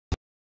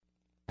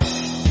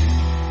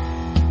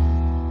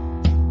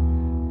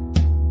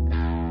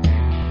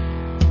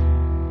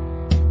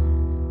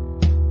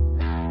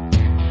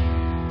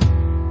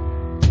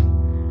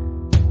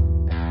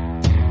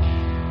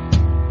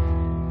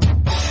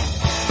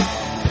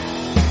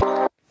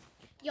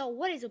Yo,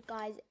 what is up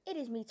guys? It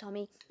is me,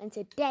 Tommy, and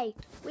today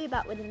we're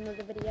back with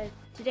another video.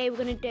 Today we're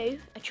gonna do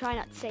a try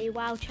not to say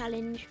wow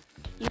challenge.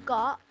 You've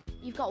got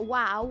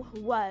wow,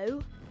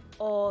 whoa,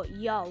 or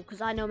yo,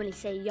 because I normally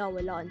say yo a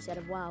lot instead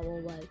of wow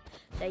or whoa.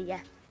 So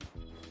yeah.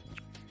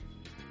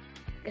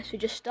 Guess we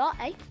just start,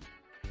 eh?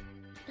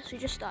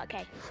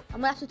 Okay. I'm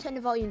gonna have to turn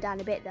the volume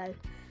down a bit though,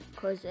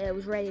 because it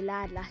was really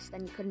loud last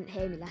and you couldn't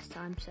hear me last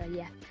time, so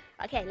yeah.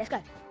 Okay, let's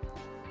go.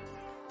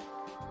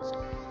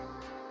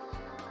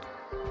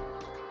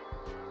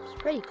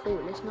 It's pretty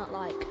cool, it's not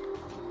like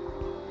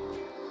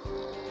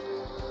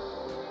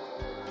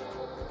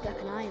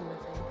an Iron Man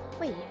thing.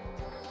 Wait.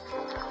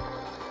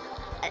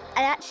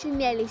 I actually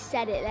nearly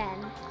said it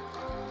then.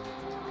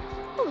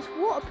 Oh, it's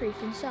waterproof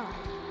inside.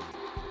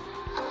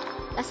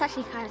 That's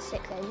actually kind of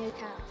sick though, no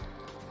cap.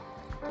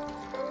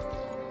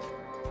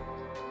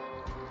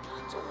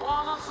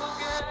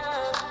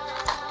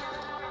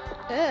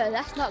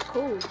 That's not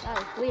cool. That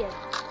was weird.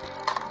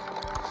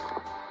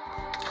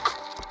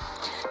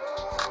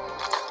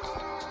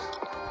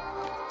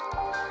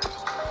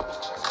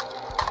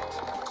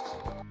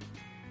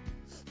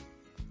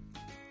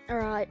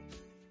 Alright.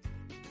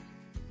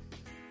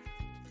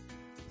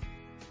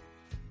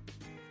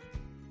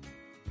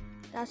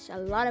 That's a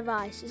lot of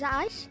ice. Is that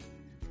ice?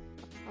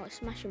 Oh, it's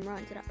smashing right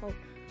into that pole.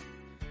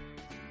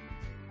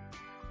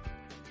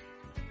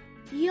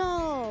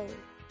 Yo!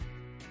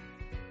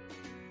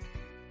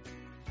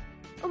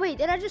 Oh wait,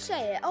 did I just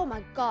say it? Oh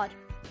my god.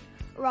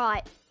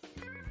 Right.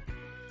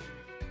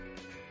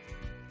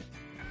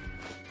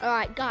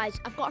 Alright guys,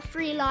 I've got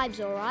 3 lives,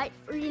 alright?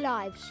 3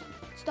 lives.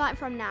 Starting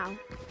from now.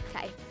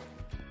 Okay.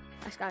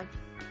 Let's go.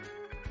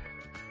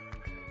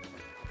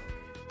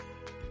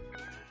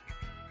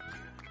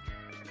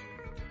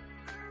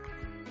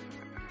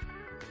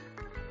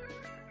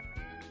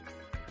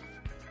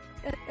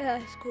 Yeah,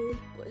 it's cool,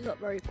 but it's not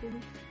very cool.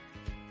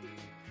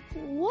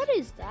 What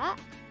is that?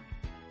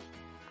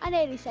 I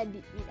nearly said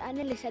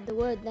the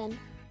word then.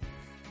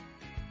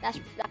 That's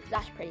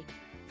pretty.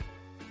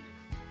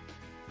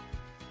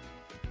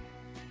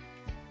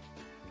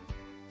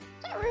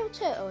 Is that a real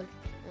turtle?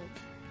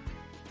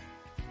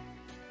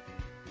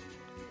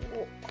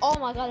 Oh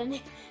my god,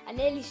 I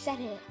nearly said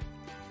it.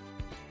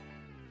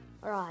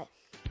 Alright.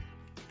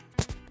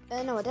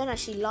 No, I don't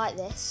actually like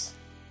this.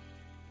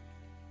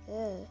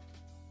 No,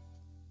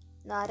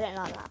 I don't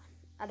like that.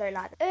 I don't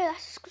like that.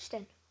 That's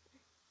disgusting.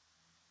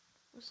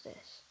 What's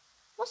this?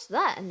 What's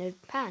that in the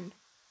pan?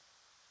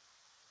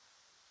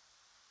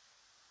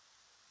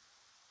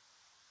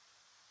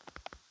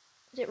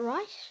 Is it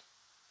rice?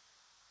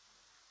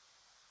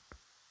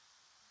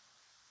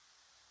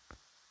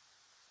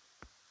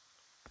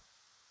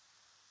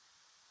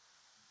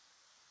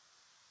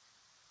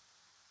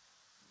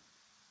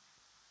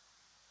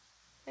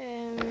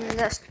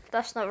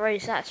 That's not very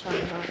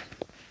satisfying, guys.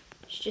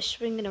 It's just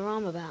swinging her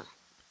arm about.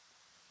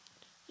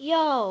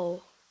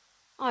 Yo!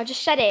 Oh, I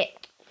just said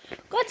it.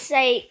 God's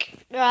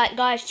sake! Right,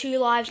 guys, 2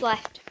 lives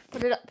left.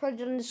 Put it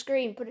on the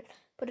screen.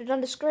 Put it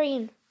on the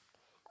screen.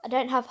 I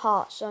don't have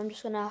hearts, so I'm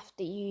just gonna have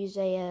to use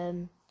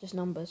just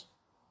numbers.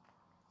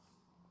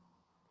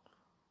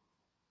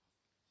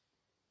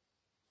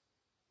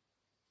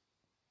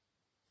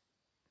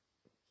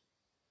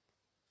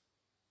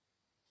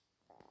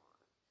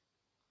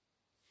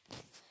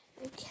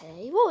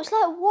 Okay. Whoa, it's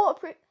like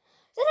waterproof.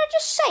 Did I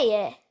just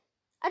say it?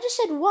 I just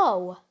said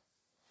whoa.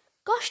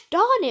 Gosh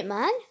darn it,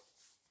 man.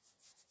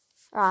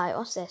 Right,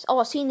 what's this? Oh,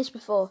 I've seen this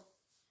before.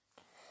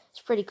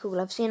 It's pretty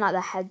cool. I've seen like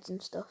the heads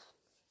and stuff.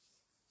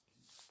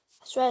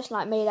 I swear it's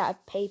like made out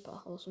of paper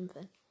or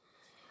something.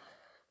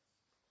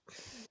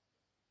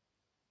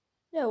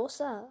 No, what's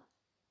that?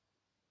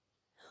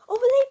 Oh, were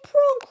they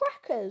prawn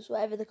crackers?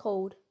 Whatever they're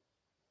called.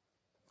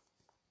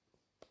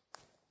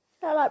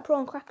 I like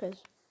prawn crackers.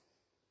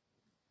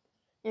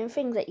 You know,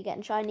 things that you get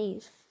in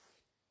Chinese.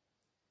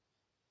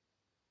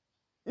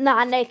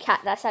 Nah, no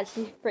cat. That's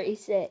actually pretty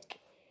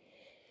sick.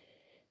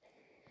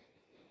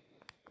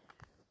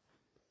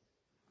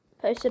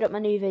 Posted up my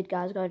new vid,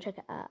 guys. Go and check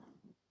it out.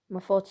 My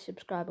 40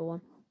 subscriber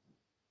one.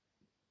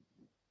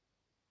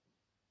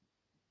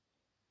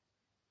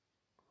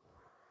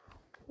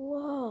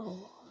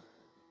 Whoa.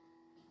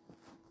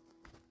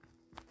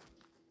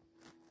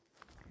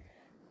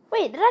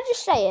 Wait, did I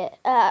just say it?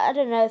 I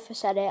don't know if I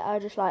said it. I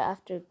just like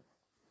have to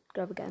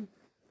grab again.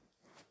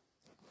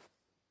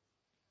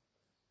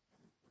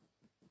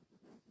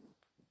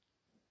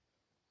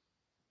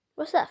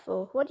 What's that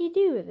for? What do you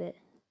do with it?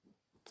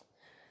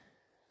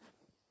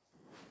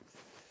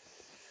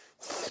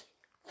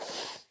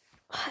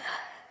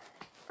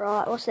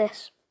 Right, what's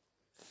this?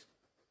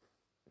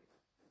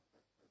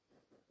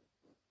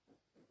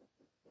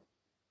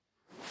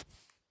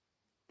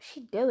 What's she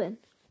doing?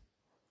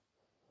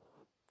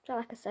 Is that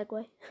like a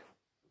segue?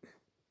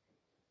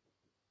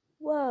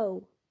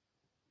 Whoa.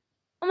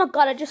 Oh my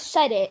god, I just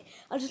said it.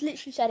 I just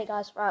literally said it,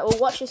 guys. Right, well,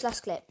 watch this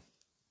last clip.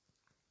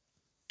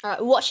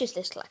 Alright, watch this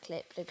last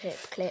clip. The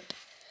clip.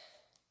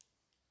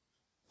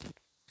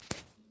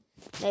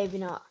 Maybe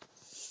not.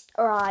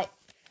 Alright.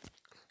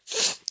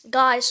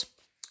 Guys,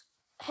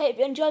 hope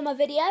you enjoyed my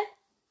video.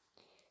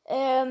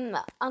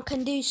 I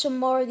can do some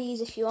more of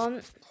these if you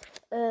want.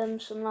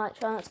 Some like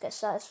try not to get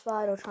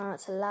satisfied or try not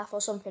to laugh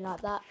or something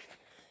like that.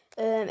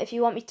 If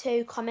you want me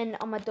to, comment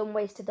on my dumb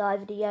ways to die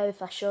video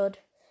if I should.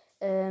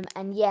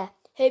 And yeah,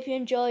 hope you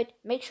enjoyed.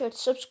 Make sure to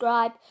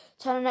subscribe,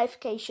 turn on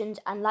notifications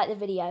and like the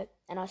video.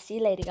 And I'll see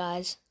you later,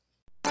 guys.